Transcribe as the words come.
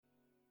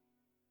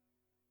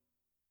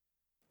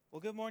Well,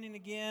 good morning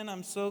again.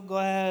 I'm so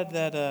glad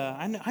that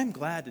I'm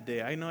glad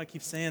today. I know I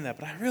keep saying that,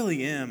 but I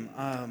really am.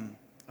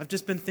 I've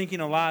just been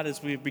thinking a lot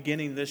as we're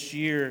beginning this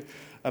year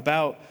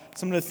about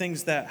some of the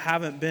things that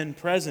haven't been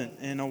present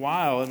in a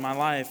while in my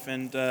life,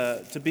 and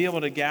to be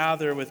able to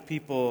gather with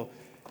people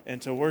and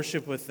to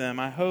worship with them.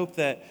 I hope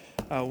that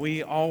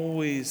we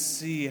always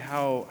see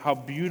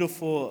how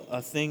beautiful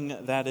a thing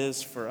that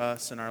is for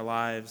us in our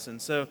lives. And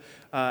so,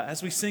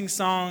 as we sing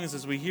songs,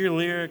 as we hear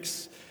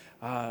lyrics,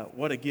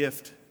 what a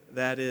gift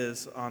that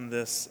is on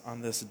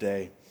this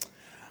day.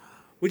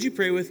 Would you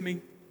pray with me?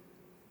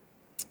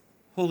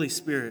 Holy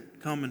Spirit,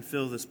 come and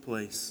fill this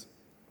place.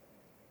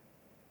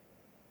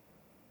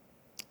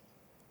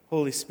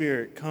 Holy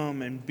Spirit,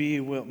 come and be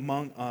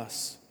among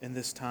us in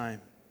this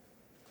time.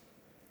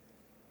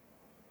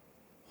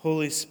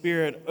 Holy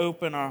Spirit,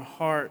 open our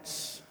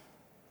hearts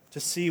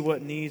to see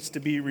what needs to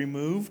be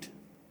removed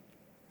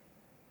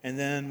and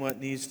then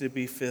what needs to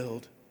be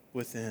filled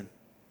within.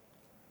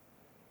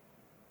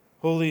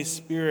 Holy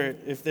Spirit,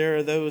 if there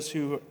are those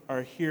who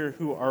are here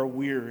who are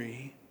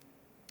weary,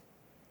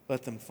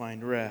 let them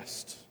find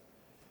rest.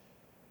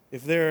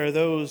 If there are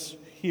those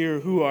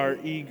here who are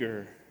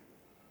eager,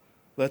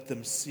 let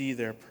them see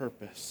their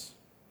purpose.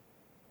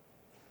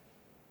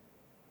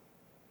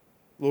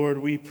 Lord,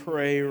 we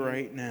pray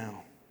right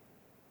now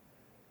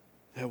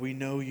that we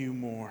know you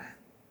more.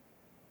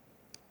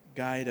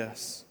 Guide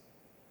us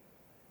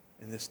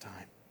in this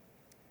time.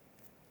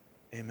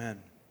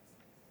 Amen.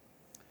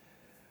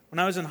 When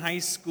I was in high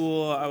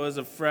school, I was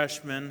a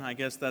freshman. I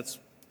guess that's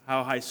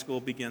how high school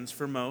begins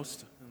for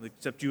most,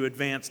 except you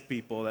advanced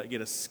people that get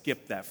to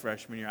skip that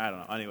freshman year. I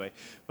don't know. Anyway,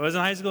 I was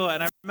in high school,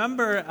 and I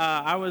remember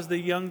I was the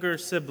younger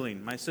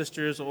sibling. My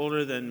sister is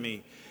older than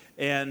me.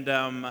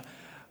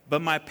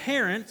 But my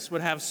parents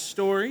would have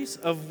stories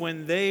of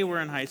when they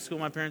were in high school.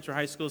 My parents were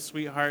high school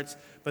sweethearts,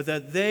 but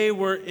that they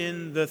were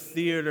in the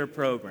theater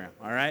program,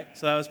 all right?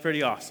 So that was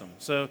pretty awesome.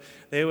 So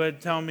they would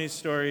tell me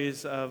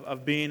stories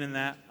of being in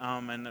that,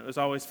 and it was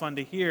always fun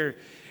to hear.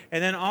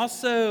 And then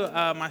also,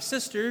 my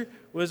sister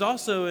was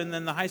also in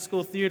the high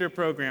school theater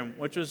program,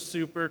 which was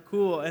super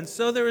cool. And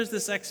so there was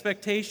this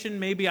expectation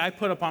maybe I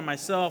put upon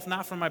myself,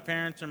 not from my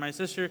parents or my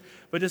sister,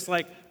 but just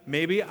like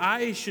maybe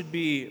I should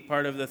be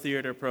part of the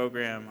theater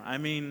program. I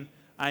mean,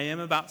 I am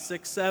about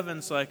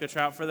 6'7", so I could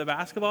try out for the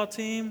basketball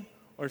team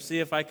or see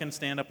if I can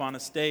stand up on a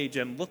stage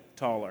and look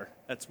taller.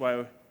 That's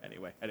why,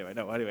 anyway.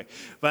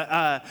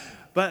 But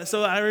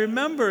so I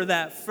remember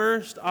that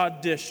first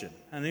audition.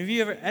 And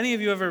any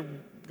of you ever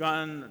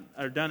gone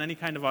or done any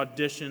kind of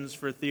auditions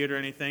for theater or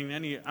anything?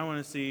 I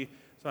want to see.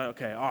 So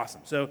okay,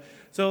 awesome.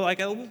 So like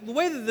the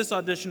way that this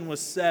audition was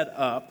set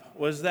up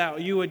was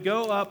that you would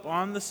go up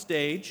on the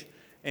stage,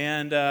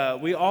 and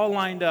we all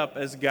lined up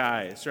as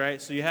guys,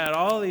 right? So you had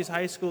all these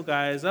high school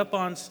guys up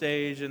on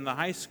stage in the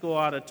high school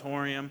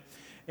auditorium,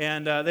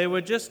 and they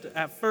would just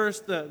at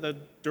first the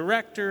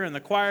director and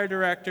the choir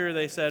director,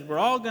 they said, we're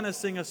all going to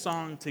sing a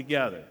song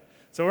together.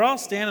 So we're all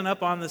standing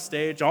up on the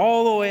stage,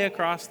 all the way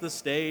across the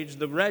stage,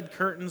 the red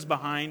curtains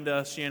behind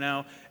us,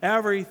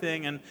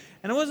 everything. And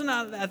it wasn't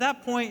at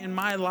that point in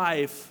my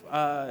life,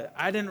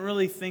 I didn't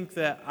really think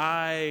that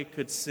I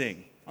could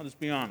sing. I'll just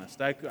be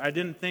honest. I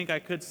didn't think I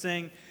could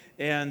sing.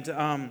 And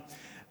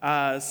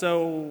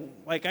so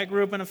I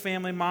grew up in a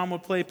family. Mom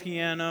would play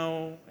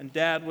piano, and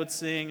Dad would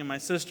sing, and my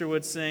sister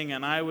would sing,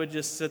 and I would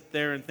just sit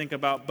there and think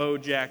about Bo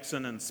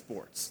Jackson and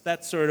sports.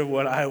 That's sort of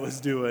what I was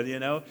doing.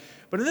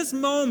 But in this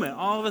moment,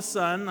 all of a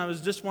sudden, I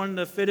was just wanting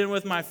to fit in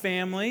with my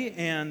family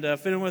and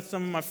fit in with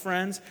some of my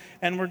friends,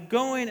 and we're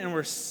going and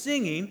we're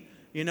singing,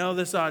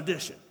 this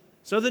audition.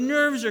 So the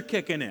nerves are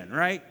kicking in,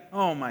 right?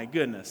 Oh my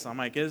goodness. I'm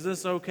like, is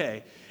this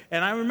okay?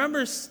 And I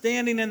remember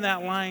standing in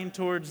that line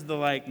towards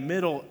the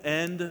middle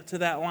end to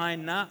that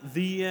line, not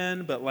the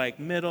end, but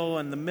middle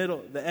and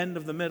the end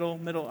of the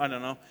middle, I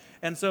don't know.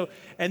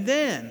 And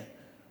then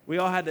we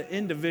all had to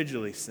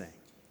individually sing.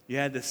 You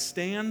had to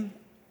stand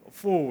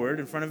forward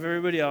in front of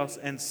everybody else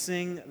and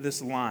sing this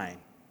line.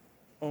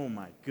 Oh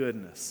my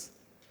goodness.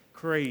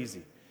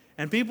 Crazy.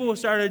 And people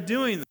started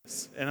doing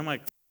this. And I'm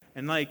like,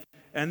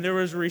 and there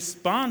was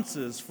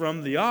responses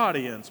from the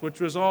audience, which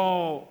was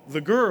all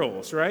the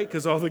girls, right?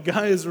 Because all the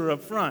guys were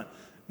up front.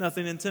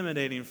 Nothing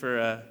intimidating for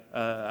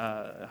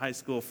a high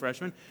school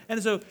freshman.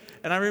 And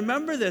I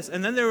remember this.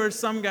 And then there were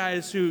some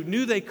guys who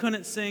knew they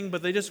couldn't sing,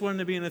 but they just wanted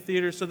to be in the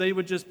theater, so they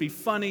would just be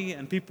funny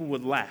and people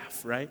would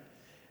laugh, right?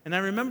 And I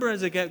remember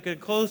as it got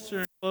closer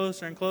and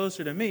closer and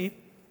closer to me,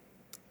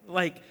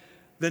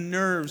 the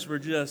nerves were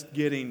just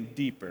getting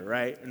deeper,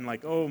 right? And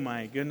oh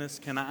my goodness,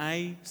 can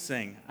I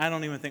sing? I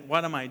don't even think,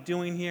 what am I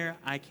doing here?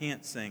 I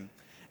can't sing.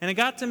 And it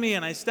got to me,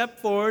 and I stepped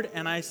forward,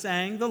 and I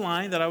sang the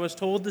line that I was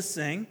told to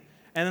sing,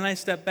 and then I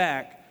stepped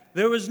back.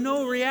 There was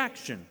no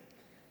reaction.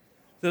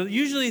 So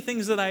usually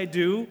things that I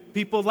do,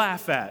 people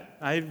laugh at.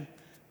 I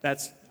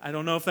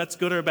don't know if that's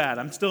good or bad.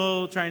 I'm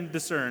still trying to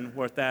discern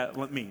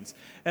what means.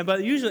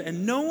 But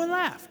no one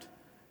laughed.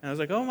 And I was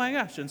like, oh my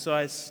gosh. And so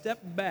I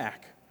stepped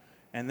back,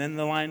 and then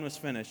the line was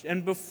finished.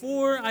 And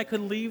before I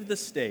could leave the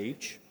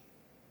stage,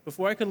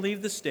 before I could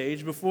leave the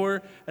stage,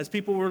 before, as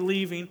people were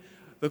leaving,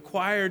 the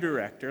choir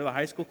director, the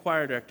high school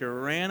choir director,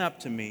 ran up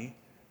to me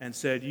and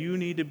said, "You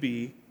need to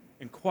be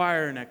in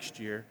choir next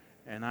year,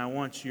 and I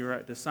want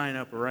you to sign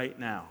up right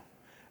now."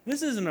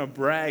 This isn't a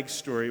brag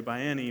story by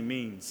any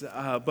means,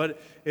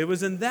 but it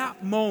was in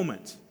that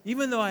moment,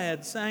 even though I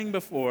had sang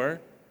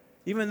before,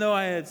 even though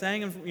I had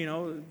sang,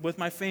 with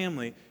my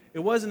family, it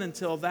wasn't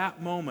until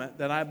that moment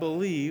that I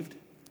believed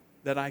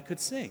that I could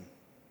sing.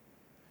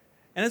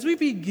 And as we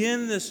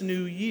begin this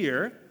new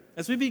year,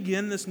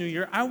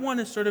 I want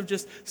to sort of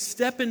just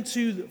step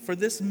into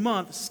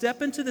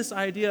this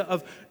idea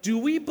of, do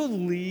we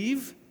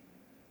believe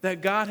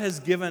that God has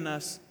given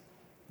us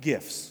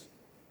gifts?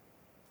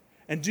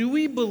 And do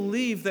we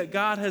believe that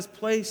God has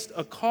placed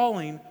a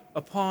calling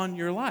upon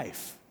your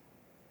life?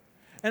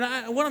 And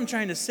what I'm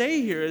trying to say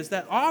here is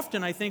that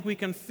often I think we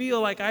can feel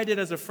like I did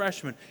as a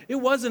freshman. It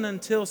wasn't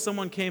until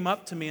someone came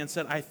up to me and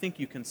said, "I think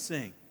you can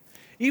sing."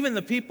 Even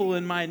the people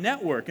in my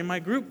network, in my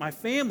group, my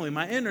family,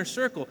 my inner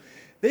circle,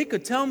 they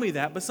could tell me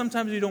that, but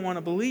sometimes we don't want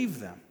to believe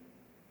them.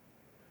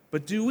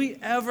 But do we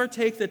ever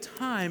take the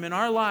time in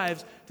our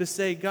lives to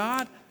say,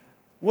 "God,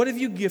 what have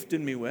you gifted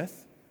me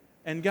with?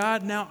 And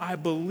God, now I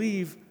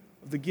believe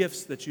the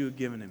gifts that you have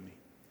given to me."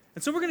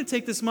 And so we're going to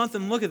take this month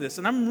and look at this.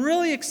 And I'm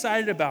really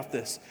excited about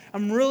this.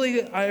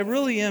 I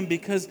really am,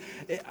 because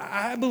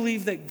I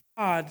believe that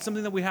God,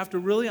 something that we have to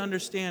really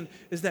understand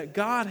is that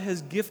God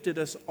has gifted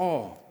us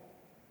all.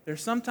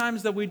 There's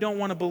sometimes that we don't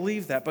want to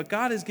believe that, but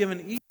God has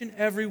given each and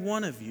every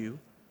one of you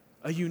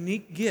a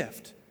unique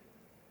gift.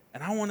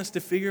 And I want us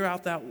to figure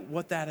out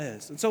what that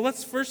is. And so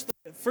let's first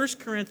look at 1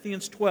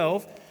 Corinthians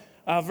 12,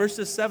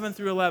 verses 7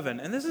 through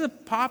 11. And this is a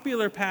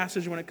popular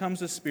passage when it comes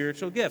to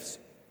spiritual gifts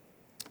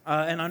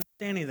and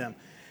understanding them.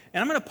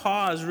 And I'm going to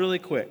pause really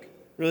quick.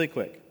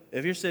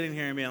 If you're sitting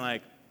here and being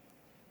like,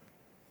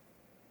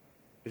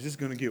 "Is this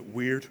going to get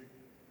weird?"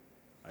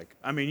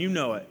 You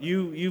know it.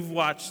 You've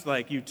watched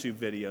YouTube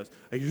videos.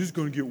 "Is this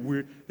going to get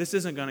weird?" This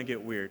isn't going to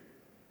get weird.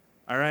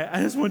 All right?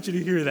 I just want you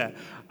to hear that.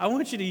 I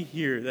want you to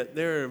hear that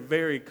there are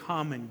very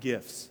common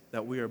gifts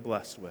that we are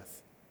blessed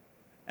with.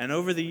 And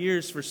over the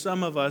years, for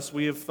some of us,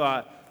 we have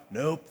thought,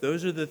 nope,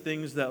 those are the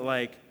things that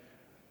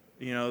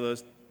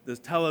those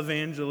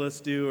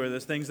televangelists do, or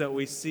those things that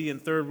we see in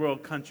third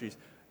world countries.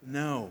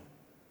 No.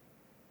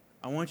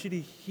 I want you to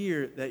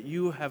hear that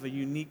you have a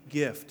unique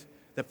gift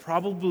that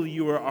probably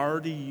you are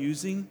already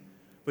using,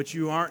 but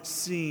you aren't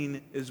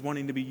seen as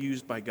wanting to be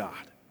used by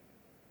God.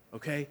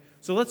 Okay?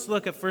 So let's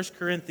look at 1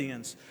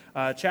 Corinthians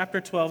chapter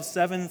 12,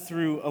 7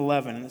 through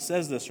 11. And it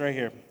says this right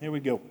here. Here we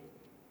go.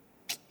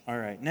 All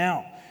right.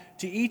 "Now,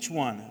 to each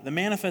one, the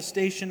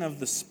manifestation of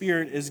the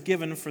Spirit is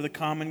given for the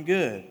common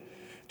good.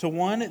 To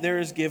one there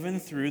is given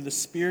through the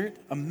Spirit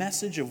a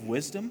message of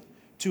wisdom,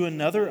 to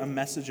another a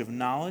message of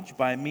knowledge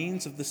by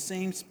means of the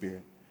same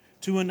Spirit,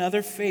 to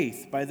another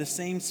faith by the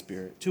same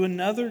Spirit, to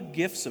another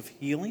gifts of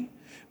healing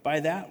by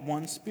that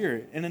one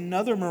Spirit, and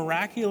another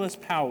miraculous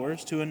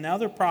powers, to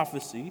another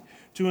prophecy,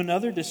 to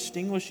another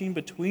distinguishing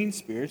between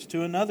spirits,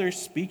 to another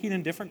speaking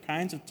in different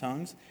kinds of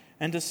tongues,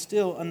 and to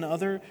still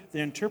another the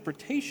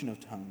interpretation of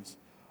tongues.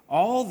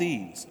 All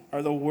these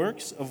are the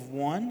works of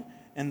one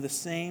and the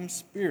same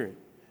Spirit,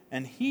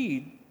 and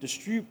He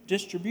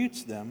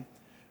distributes them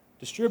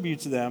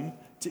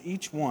to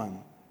each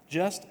one,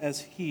 just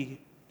as He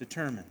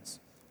determines."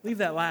 Leave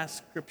that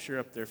last scripture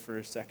up there for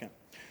a second.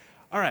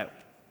 All right.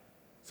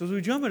 So as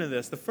we jump into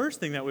this, the first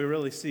thing that we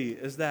really see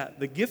is that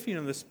the gifting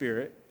of the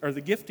Spirit, or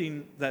the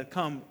gifting that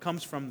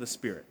comes from the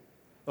Spirit,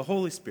 the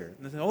Holy Spirit.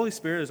 And the Holy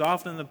Spirit is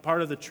often the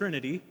part of the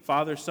Trinity,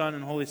 Father, Son,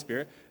 and Holy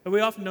Spirit, that we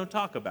often don't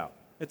talk about.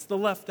 It's the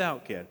left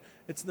out kid.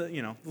 It's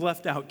the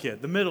left out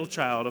kid, the middle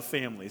child of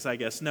families, I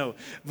guess. No,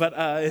 but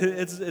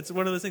it's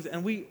one of those things.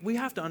 And we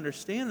have to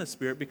understand the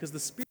Spirit, because the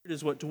Spirit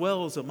is what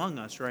dwells among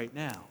us right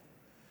now.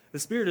 The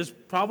Spirit is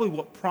probably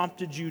what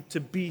prompted you to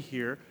be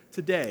here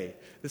today.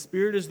 The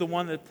Spirit is the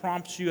one that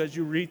prompts you as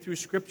you read through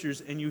Scriptures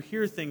and you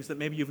hear things that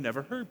maybe you've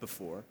never heard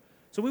before.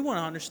 So we want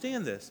to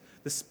understand this.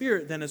 The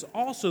Spirit then is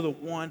also the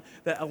one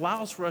that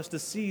allows for us to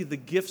see the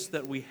gifts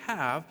that we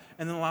have,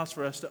 and then allows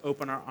for us to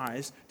open our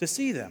eyes to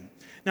see them.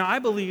 Now, I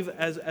believe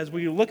as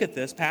we look at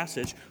this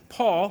passage,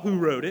 Paul, who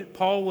wrote it,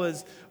 Paul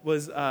was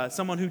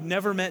someone who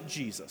never met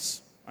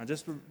Jesus.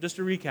 Just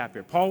to recap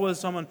here, Paul was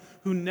someone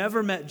who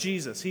never met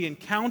Jesus. He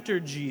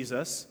encountered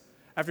Jesus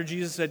after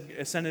Jesus had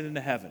ascended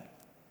into heaven.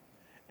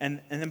 And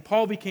then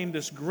Paul became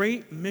this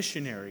great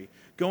missionary,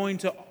 going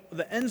to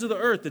the ends of the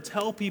earth to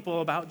tell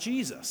people about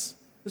Jesus.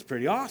 It's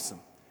pretty awesome.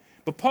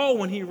 But Paul,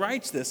 when he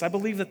writes this, I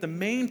believe that the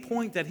main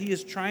point that he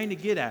is trying to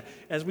get at,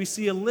 as we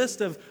see a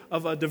list of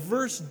a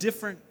diverse,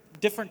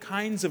 different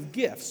kinds of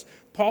gifts,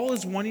 Paul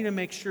is wanting to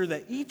make sure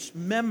that each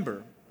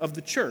member of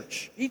the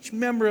church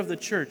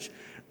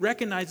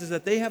recognizes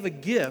that they have a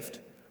gift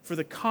for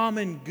the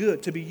common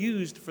good, to be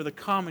used for the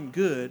common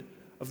good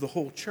of the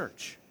whole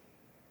church.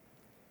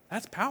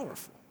 That's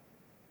powerful.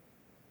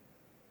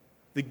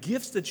 The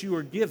gifts that you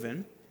are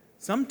given,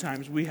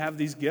 sometimes we have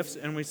these gifts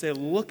and we say,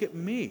 "Look at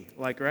me,"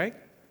 right?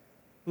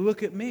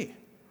 Look at me.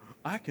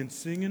 I can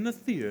sing in the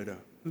theater.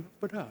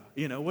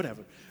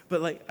 Whatever.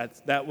 But like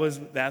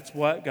that's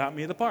what got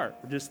me the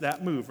part. Just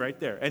that move right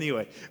there.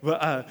 Anyway,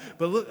 but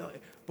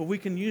we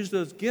can use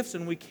those gifts,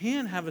 and we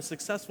can have a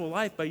successful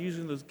life by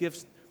using those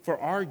gifts for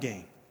our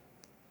gain.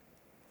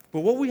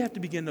 But what we have to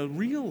begin to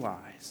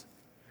realize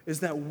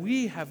is that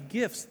we have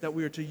gifts that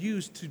we are to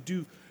use to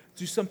do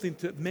something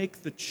to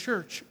make the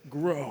church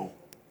grow.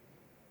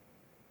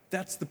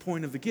 That's the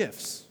point of the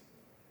gifts.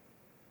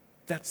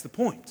 That's the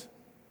point.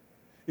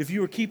 If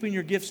you are keeping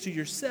your gifts to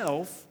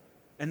yourself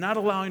and not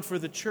allowing for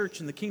the church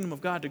and the kingdom of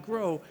God to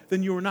grow,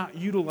 then you are not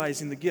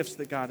utilizing the gifts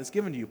that God has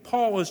given to you.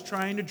 Paul is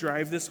trying to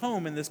drive this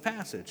home in this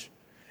passage.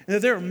 And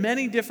that there are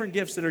many different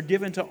gifts that are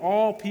given to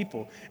all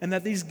people, and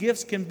that these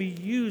gifts can be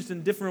used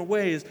in different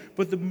ways.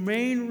 But the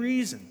main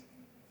reason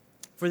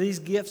for these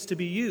gifts to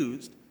be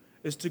used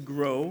is to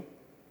grow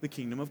the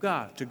kingdom of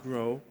God, to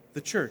grow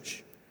the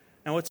church.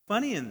 Now, what's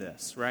funny in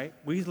this, right?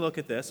 We look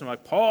at this and we're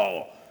like,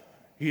 Paul,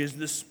 he is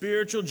this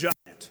spiritual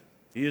giant.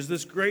 He is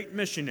this great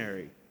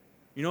missionary.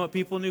 You know what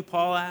people knew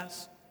Paul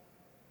as?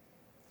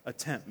 A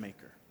tent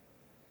maker.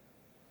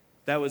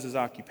 That was his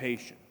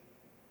occupation.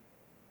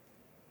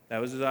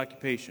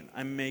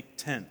 I make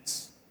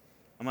tents.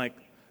 I'm like,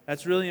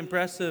 that's really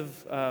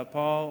impressive,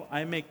 Paul.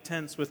 I make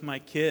tents with my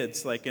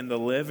kids, like in the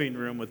living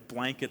room with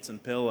blankets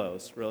and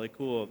pillows. Really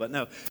cool. But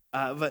no,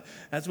 but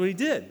that's what he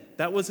did.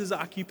 That was his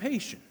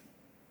occupation.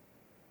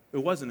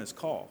 It wasn't his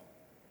call.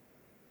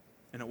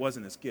 And it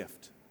wasn't his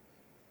gift.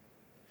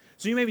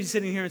 So you may be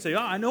sitting here and say,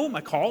 I know what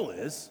my call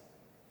is.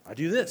 I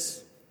do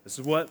this. This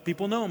is what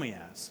people know me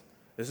as.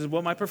 This is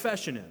what my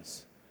profession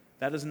is.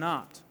 That is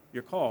not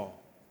your call.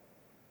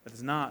 That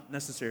is not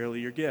necessarily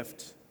your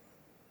gift.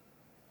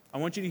 I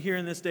want you to hear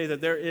in this day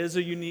that there is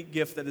a unique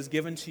gift that is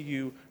given to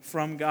you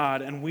from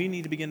God, and we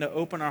need to begin to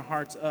open our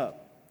hearts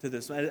up to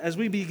this. As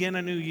we begin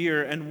a new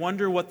year and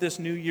wonder what this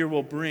new year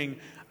will bring,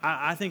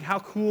 I think how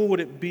cool would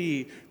it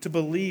be to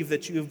believe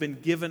that you have been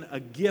given a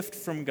gift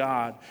from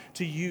God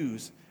to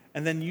use,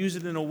 and then use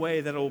it in a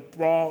way that will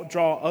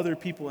draw other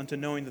people into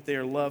knowing that they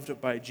are loved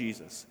by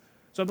Jesus.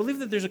 So I believe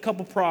that there's a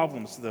couple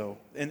problems, though,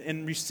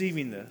 in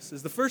receiving this.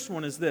 The first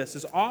one is this,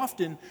 is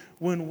often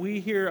when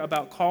we hear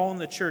about call in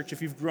the church, if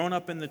you've grown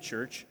up in the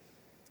church,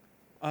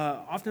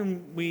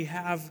 often we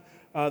have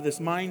this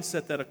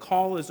mindset that a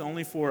call is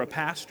only for a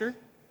pastor,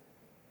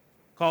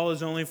 call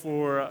is only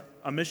for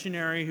a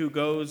missionary who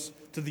goes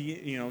to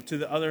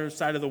the other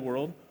side of the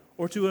world,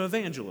 or to an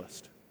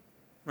evangelist,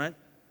 right?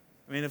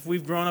 I mean, if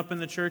we've grown up in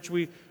the church,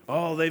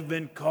 they've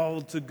been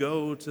called to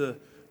go to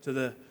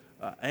the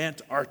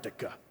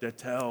Antarctica to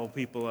tell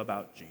people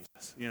about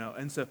Jesus,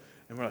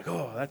 and we're like,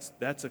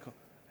 that's a call.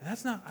 And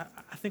that's not.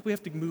 I think we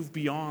have to move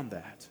beyond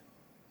that.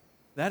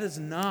 That is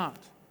not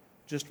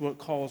just what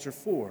calls are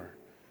for.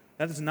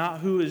 That is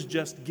not who is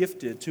just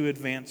gifted to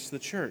advance the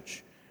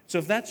church. So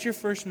if that's your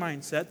first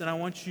mindset, then I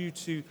want you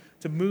to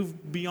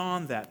move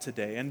beyond that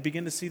today and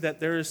begin to see that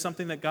there is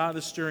something that God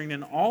is stirring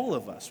in all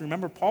of us.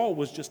 Remember, Paul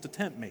was just a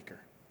tent maker.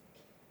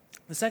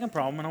 The second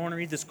problem, and I want to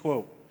read this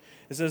quote.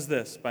 It says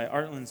this by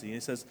Art Lindsay.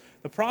 It says,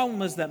 "The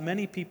problem is that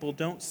many people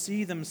don't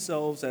see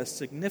themselves as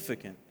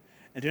significant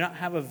and do not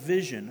have a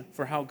vision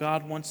for how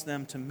God wants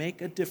them to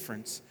make a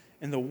difference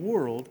in the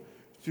world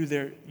through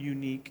their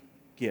unique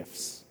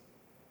gifts."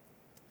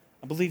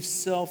 I believe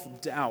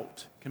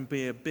self-doubt can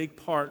be a big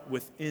part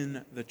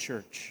within the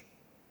church.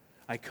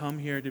 I come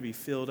here to be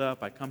filled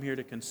up. I come here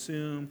to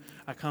consume.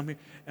 I come here,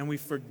 and we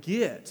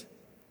forget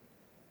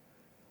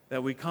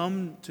that we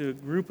come to a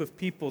group of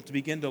people to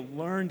begin to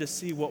learn to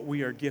see what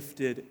we are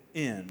gifted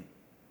in,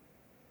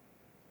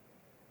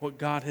 what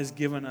God has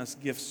given us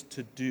gifts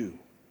to do.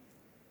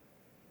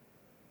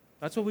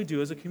 That's what we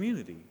do as a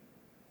community.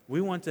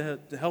 We want to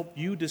help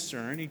you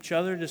discern, each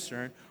other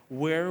discern,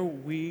 where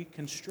we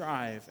can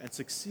strive and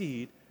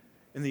succeed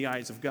in the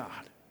eyes of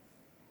God.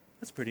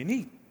 That's pretty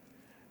neat.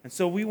 And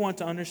so we want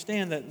to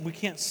understand that we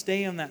can't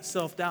stay in that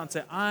self-doubt and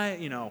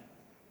say,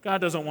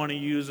 God doesn't want to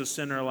use a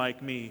sinner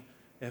like me.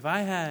 If I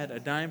had a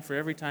dime for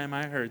every time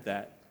I heard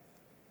that,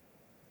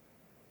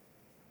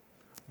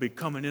 I'd be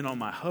coming in on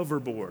my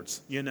hoverboards,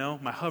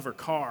 my hover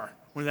car.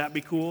 Wouldn't that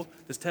be cool?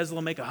 Does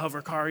Tesla make a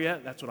hover car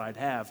yet? That's what I'd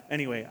have.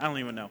 Anyway, I don't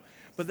even know.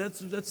 But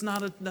that's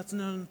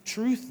no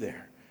truth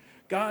there.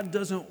 God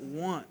doesn't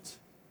want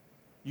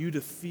you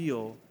to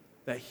feel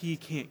that he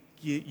can't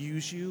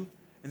use you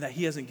and that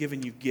he hasn't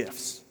given you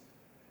gifts.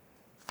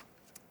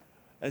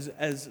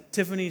 As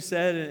Tiffany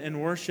said in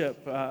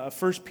worship,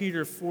 1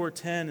 Peter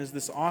 4:10 is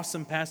this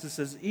awesome passage that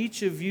says,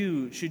 "Each of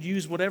you should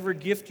use whatever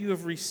gift you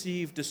have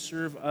received to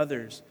serve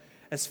others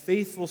as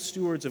faithful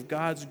stewards of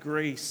God's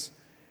grace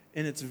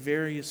in its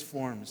various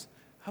forms."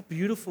 How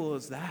beautiful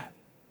is that?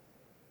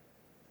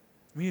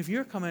 I mean, if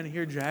you're coming in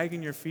here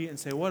dragging your feet and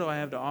say, what do I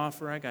have to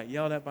offer? I got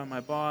yelled at by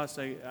my boss.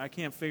 I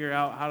can't figure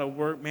out how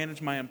to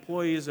manage my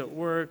employees at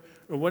work,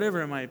 or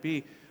whatever it might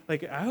be.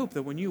 Like, I hope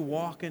that when you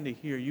walk into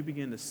here, you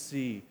begin to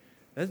see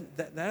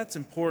that's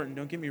important.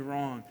 Don't get me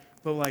wrong.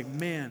 But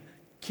man,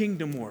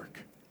 kingdom work.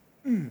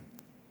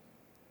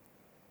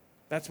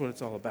 That's what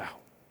it's all about.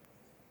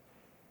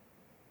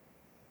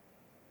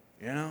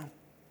 You know?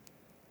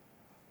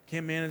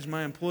 Can't manage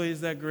my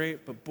employees that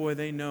great, but boy,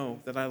 they know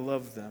that I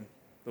love them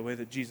the way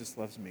that Jesus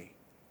loves me.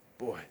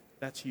 Boy,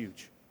 that's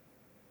huge.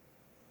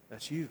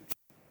 That's huge.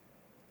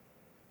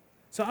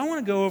 So I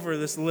want to go over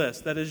this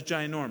list that is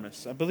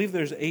ginormous. I believe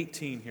there's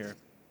 18 here.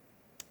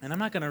 And I'm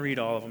not going to read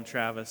all of them,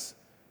 Travis,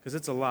 because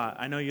it's a lot.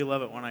 I know you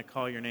love it when I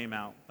call your name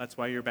out. That's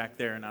why you're back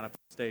there and not up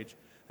on stage.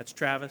 That's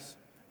Travis,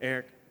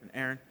 Eric, and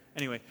Aaron.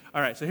 Anyway,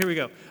 all right, so here we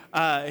go.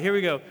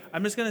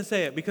 I'm just going to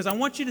say it because I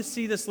want you to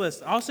see this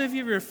list. Also, if you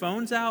have your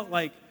phones out,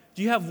 like,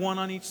 do you have one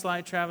on each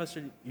slide, Travis?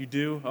 Or you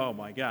do? Oh,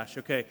 my gosh.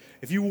 Okay.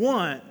 If you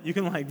want, you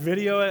can, like,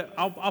 video it.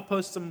 I'll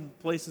post some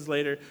places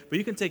later, but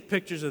you can take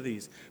pictures of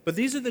these. But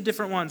these are the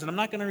different ones, and I'm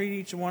not going to read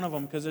each one of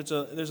them because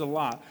there's a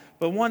lot.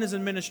 But one is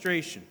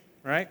administration,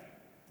 right?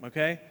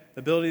 Okay? The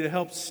ability to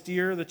help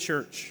steer the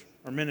church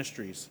or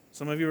ministries.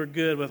 Some of you are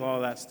good with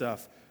all that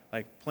stuff,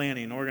 like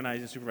planning,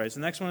 organizing,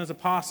 supervising. The next one is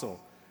apostle.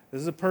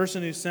 This is a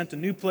person who's sent to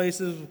new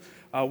places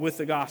with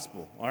the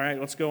gospel. All right,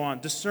 let's go on.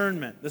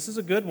 Discernment. This is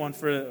a good one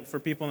for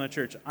people in the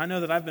church. I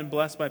know that I've been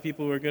blessed by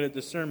people who are good at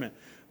discernment.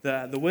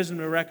 The wisdom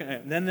to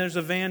recognize. Then there's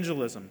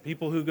evangelism.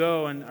 People who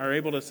go and are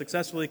able to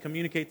successfully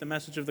communicate the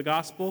message of the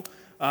gospel.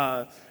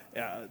 Now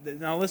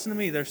listen to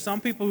me. There's some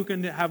people who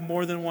can have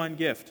more than one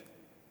gift.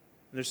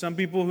 There's some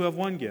people who have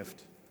one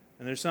gift.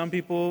 And there's some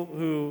people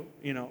who,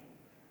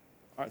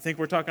 think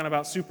we're talking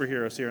about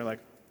superheroes here, like,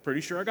 pretty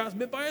sure I got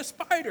bit by a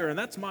spider, and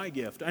that's my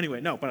gift.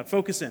 Anyway, no, but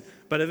focus in.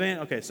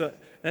 Okay, so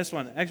this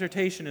one,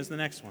 exhortation is the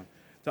next one.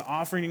 To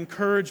offering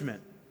encouragement.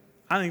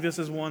 I think this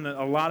is one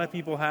that a lot of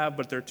people have,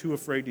 but they're too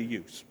afraid to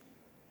use.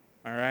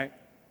 All right?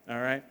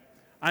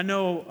 I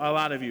know a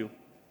lot of you.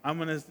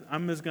 I'm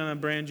just gonna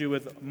brand you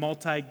with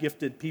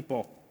multi-gifted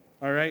people.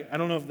 All right? I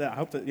don't know if that, I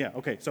hope that, yeah,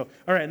 okay. So,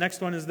 all right,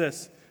 next one is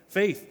this.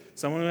 Faith.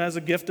 Someone who has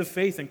a gift of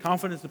faith and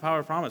confidence in the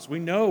power of promise. We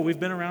know, we've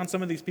been around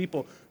some of these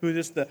people who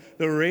just the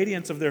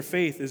radiance of their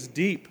faith is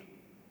deep.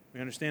 We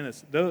understand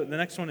this. The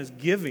next one is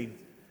giving.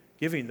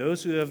 Giving.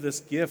 Those who have this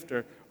gift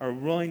are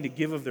willing to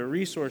give of their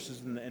resources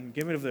and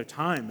give it of their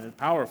time. And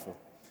powerful.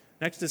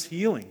 Next is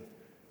healing.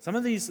 Some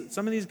of these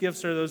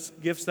gifts are those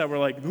gifts that were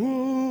like,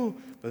 ooh,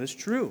 but it's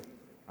true.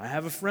 I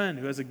have a friend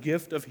who has a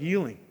gift of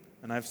healing,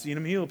 and I've seen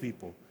him heal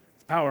people.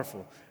 It's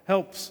powerful.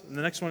 Helps. And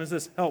the next one is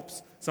this,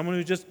 helps. Someone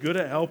who's just good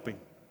at helping.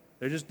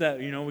 They're just that,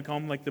 we call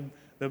them like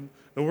the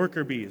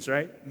worker bees,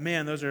 right?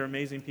 Man, those are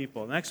amazing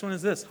people. The next one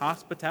is this,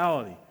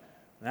 hospitality.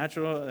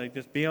 Natural, like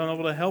just being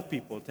able to help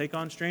people, take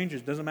on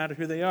strangers, doesn't matter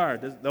who they are.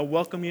 They'll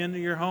welcome you into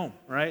your home,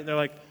 right? They're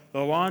like, the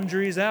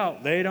laundry's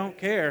out. They don't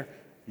care.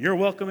 You're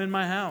welcome in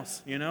my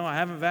house, I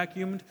haven't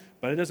vacuumed,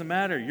 but it doesn't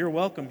matter. You're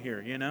welcome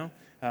here,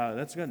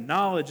 That's good.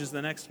 Knowledge is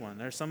the next one.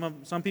 There's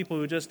some people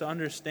who just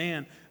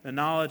understand the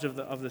knowledge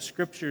of the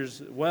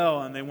scriptures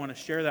well, and they want to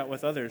share that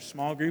with others,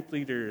 small group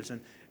leaders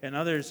and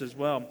others as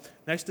well.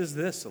 Next is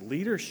this,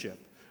 leadership.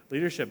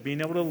 Leadership,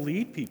 being able to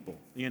lead people,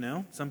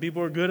 Some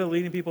people are good at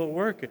leading people at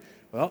work.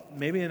 Well,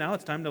 maybe now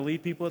it's time to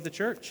lead people at the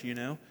church,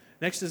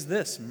 Next is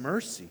this,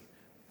 mercy.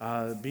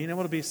 Being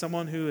able to be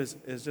someone who is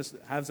just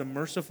has a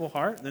merciful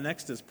heart. The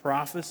next is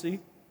prophecy.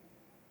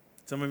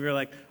 Some of you are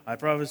like, I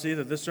prophesy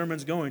that this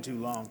sermon's going too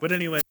long. But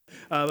anyway,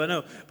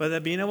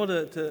 but being able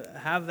to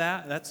have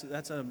that's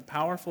a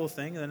powerful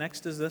thing. The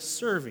next is this,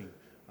 serving.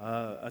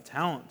 A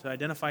talent to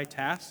identify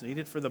tasks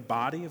needed for the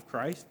body of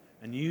Christ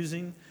and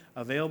using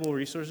available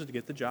resources to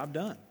get the job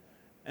done.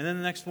 And then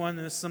the next one,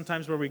 and this is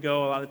sometimes where we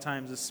go a lot of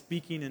times, is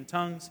speaking in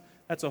tongues.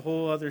 That's a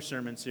whole other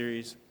sermon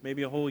series,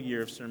 maybe a whole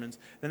year of sermons.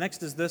 The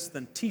next is this,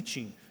 then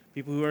teaching,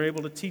 people who are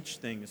able to teach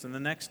things. And the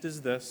next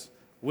is this,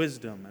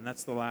 wisdom, and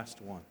that's the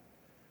last one.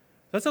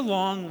 That's a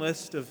long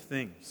list of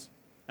things.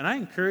 And I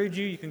encourage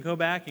you can go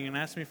back, you can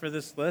ask me for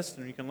this list,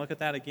 and you can look at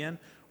that again,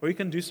 or you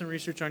can do some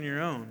research on your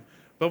own.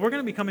 But we're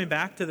going to be coming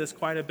back to this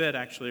quite a bit,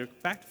 actually.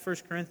 Back to 1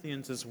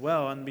 Corinthians as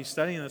well, and be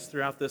studying this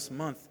throughout this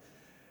month.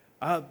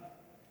 And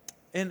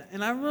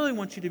I really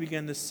want you to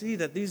begin to see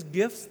that these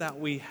gifts that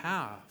we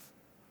have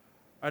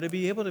are to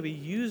be able to be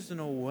used in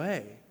a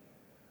way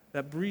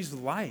that breathes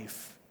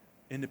life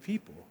into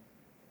people.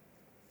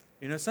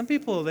 Some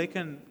people,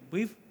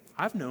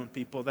 I've known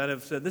people that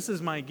have said, this is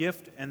my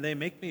gift, and they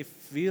make me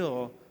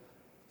feel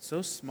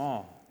so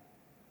small.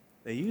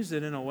 They use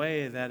it in a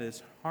way that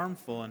is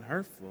harmful and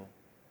hurtful.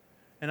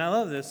 And I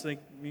love this.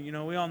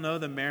 We all know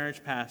the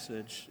marriage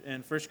passage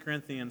in 1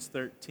 Corinthians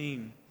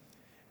 13.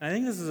 And I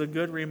think this is a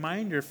good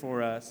reminder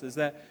for us, is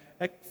that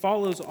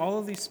follows all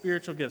of these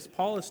spiritual gifts.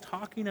 Paul is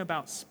talking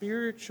about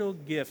spiritual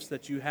gifts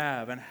that you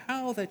have and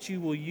how that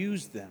you will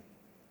use them.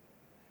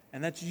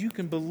 And that you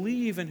can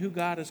believe in who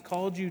God has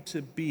called you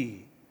to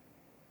be.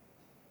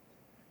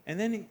 And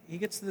then he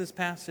gets to this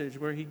passage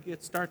where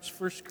starts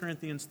 1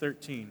 Corinthians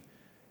 13.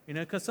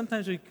 Because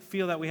sometimes we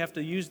feel that we have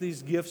to use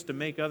these gifts to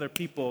make other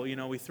people,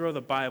 we throw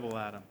the Bible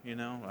at them,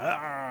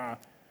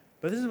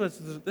 But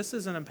this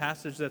isn't a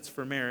passage that's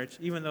for marriage,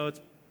 even though it's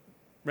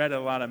read at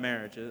a lot of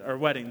marriages, or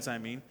weddings, I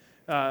mean.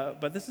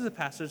 But this is a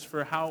passage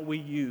for how we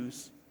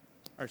use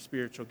our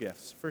spiritual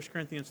gifts. 1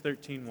 Corinthians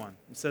 13:1.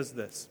 It says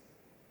this,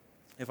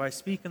 if I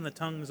speak in the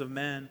tongues of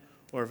men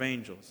or of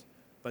angels,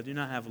 but do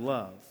not have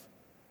love,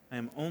 I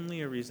am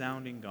only a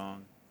resounding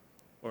gong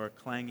or a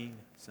clanging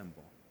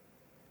cymbal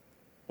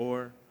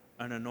or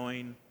an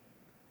annoying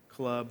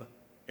club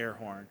air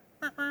horn.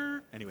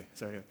 Anyway,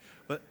 sorry.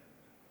 But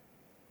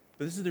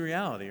this is the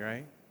reality,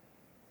 right?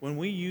 When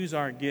we use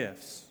our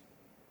gifts,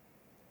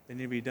 they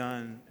need to be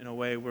done in a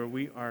way where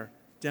we are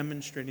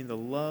demonstrating the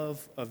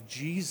love of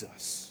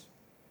Jesus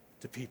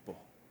to people.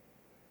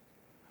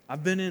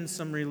 I've been in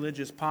some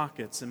religious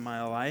pockets in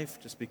my life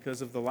just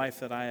because of the life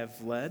that I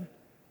have led.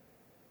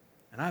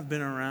 And I've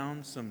been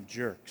around some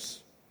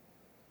jerks.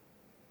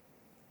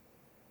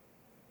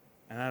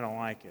 And I don't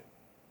like it.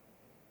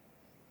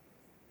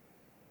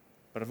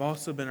 But I've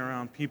also been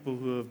around people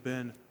who have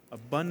been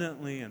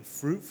abundantly and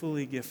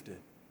fruitfully gifted.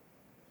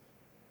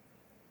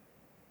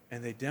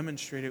 And they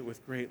demonstrate it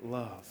with great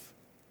love.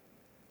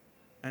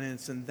 And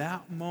it's in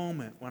that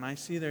moment when I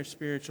see their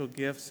spiritual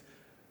gifts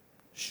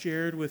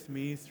shared with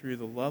me through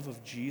the love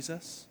of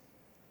Jesus,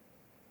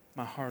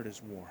 my heart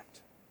is warmed.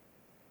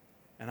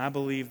 And I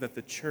believe that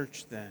the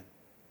church then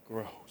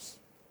grows.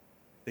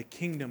 The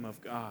kingdom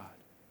of God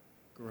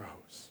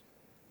grows.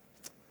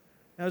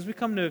 Now, as we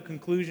come to a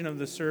conclusion of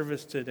the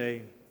service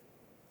today,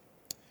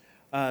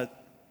 I'm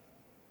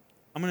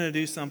going to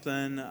do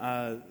something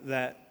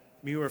that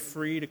you are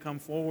free to come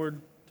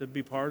forward to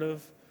be part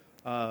of.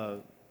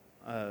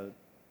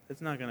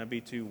 It's not going to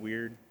be too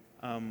weird.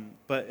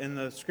 But in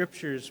the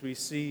scriptures, we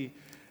see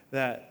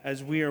that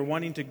as we are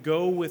wanting to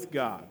go with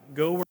God,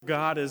 go where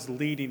God is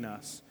leading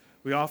us,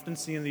 we often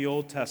see in the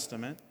Old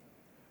Testament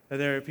that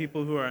there are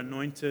people who are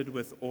anointed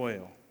with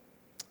oil.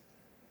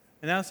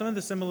 And now some of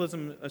the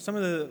symbolism,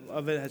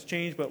 of it has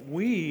changed, but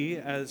we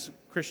as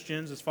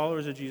Christians, as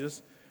followers of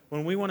Jesus,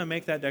 when we want to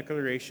make that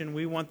declaration,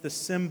 we want the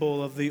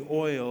symbol of the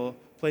oil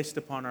placed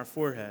upon our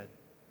forehead.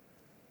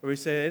 Where we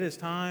say, it is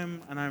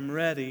time and I'm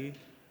ready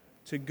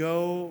to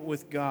go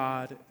with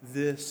God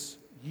this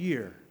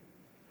year.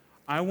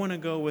 I want to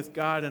go with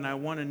God and I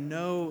want to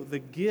know the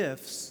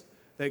gifts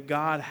that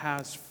God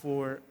has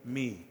for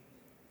me.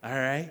 All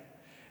right?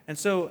 And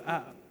so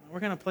we're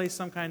going to play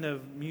some kind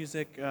of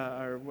music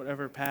or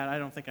whatever, Pat. I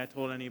don't think I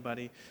told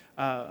anybody.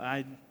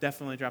 I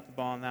definitely dropped the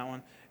ball on that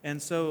one. And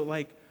so,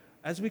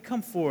 as we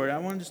come forward, I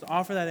want to just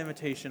offer that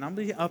invitation. I'm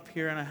going to be up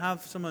here and I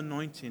have some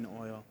anointing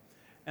oil.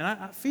 And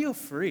I feel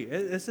free.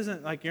 This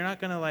isn't like you're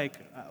not going to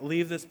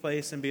leave this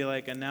place and be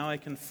like, and now I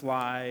can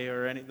fly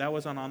or any. That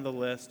wasn't on the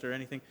list or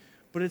anything.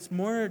 But it's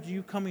more of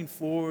you coming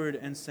forward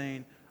and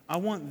saying, I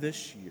want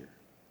this year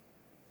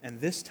and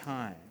this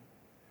time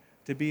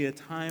to be a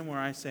time where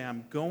I say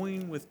I'm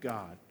going with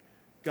God.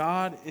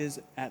 God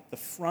is at the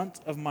front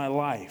of my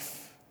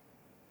life.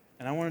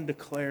 And I want to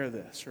declare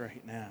this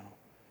right now.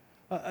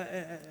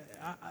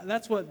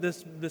 That's what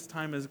this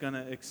time is going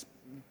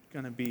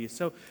to be.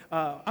 So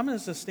I'm going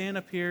to stand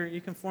up here.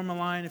 You can form a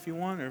line if you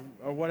want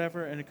or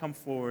whatever and come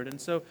forward. And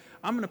so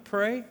I'm going to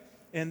pray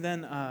and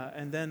then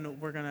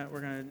we're going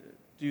to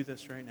do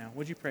this right now.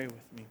 Would you pray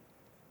with me?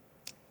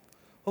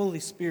 Holy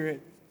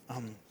Spirit,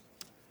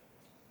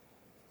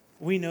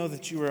 we know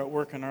that you are at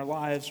work in our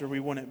lives or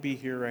we wouldn't be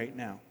here right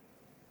now.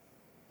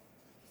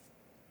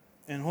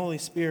 And Holy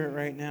Spirit,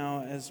 right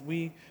now, as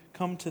we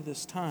come to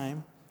this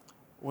time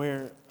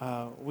where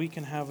we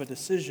can have a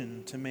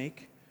decision to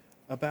make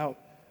about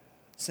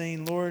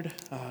saying, Lord,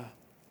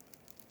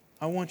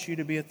 I want you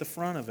to be at the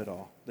front of it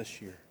all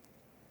this year.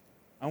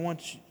 I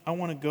want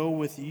to go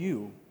with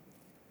you.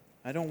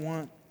 I don't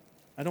want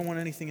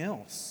anything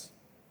else.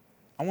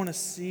 I want to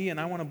see and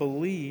I want to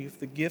believe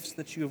the gifts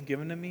that you have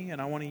given to me,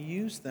 and I want to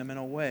use them in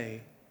a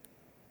way.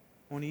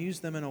 I want to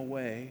use them in a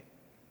way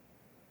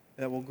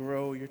that will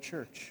grow your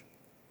church.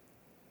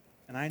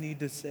 And I need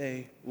to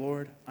say,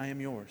 Lord, I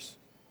am yours.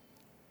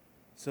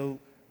 So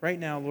right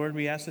now, Lord,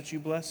 we ask that you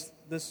bless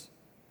this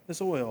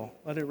oil.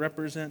 Let it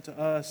represent to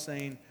us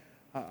saying,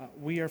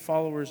 we are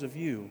followers of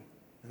you,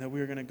 and that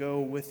we are going to go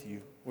with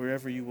you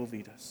wherever you will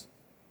lead us.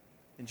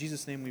 In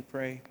Jesus' name we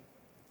pray,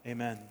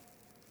 amen.